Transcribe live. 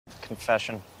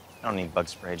confession. I don't need bug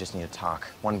spray, I just need to talk.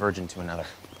 One virgin to another.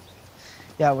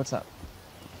 Yeah, what's up?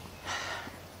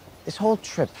 This whole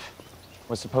trip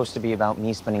was supposed to be about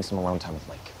me spending some alone time with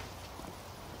Lake.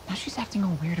 Now she's acting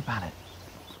all weird about it.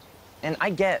 And I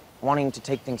get wanting to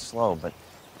take things slow, but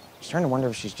I'm starting to wonder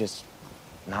if she's just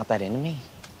not that into me.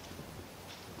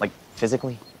 Like,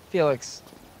 physically. Felix,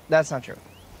 that's not true.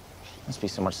 Must be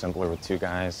so much simpler with two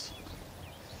guys.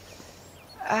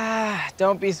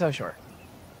 Don't be so sure.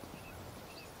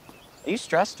 Are you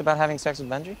stressed about having sex with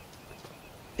Benji?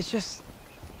 It's just,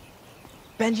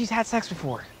 Benji's had sex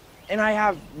before, and I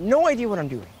have no idea what I'm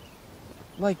doing.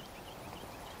 Like,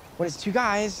 when it's two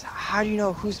guys, how do you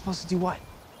know who's supposed to do what?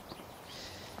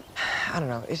 I don't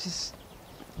know, it's just,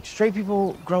 straight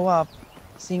people grow up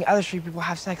seeing other straight people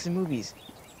have sex in movies.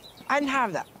 I didn't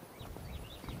have that.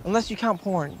 Unless you count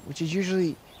porn, which is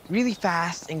usually really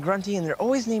fast and grunty, and they're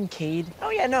always named Cade.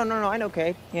 Oh, yeah, no, I know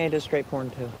Cade. Yeah, he does straight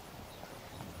porn, too.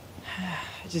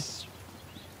 I just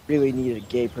really needed a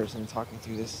gay person talking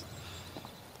through this.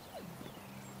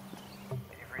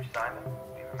 You've reached Simon.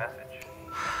 Leave a message.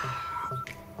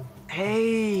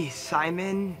 Hey,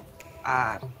 Simon.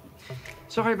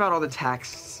 Sorry about all the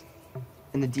texts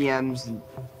and the DMs and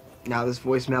now this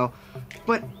voicemail,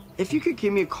 but if you could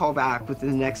give me a call back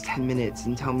within the next 10 minutes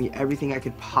and tell me everything I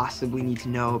could possibly need to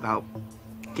know about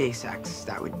gay sex,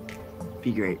 that would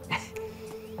be great.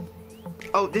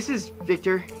 Oh, this is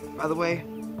Victor, by the way.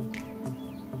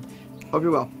 Hope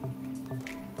you're well.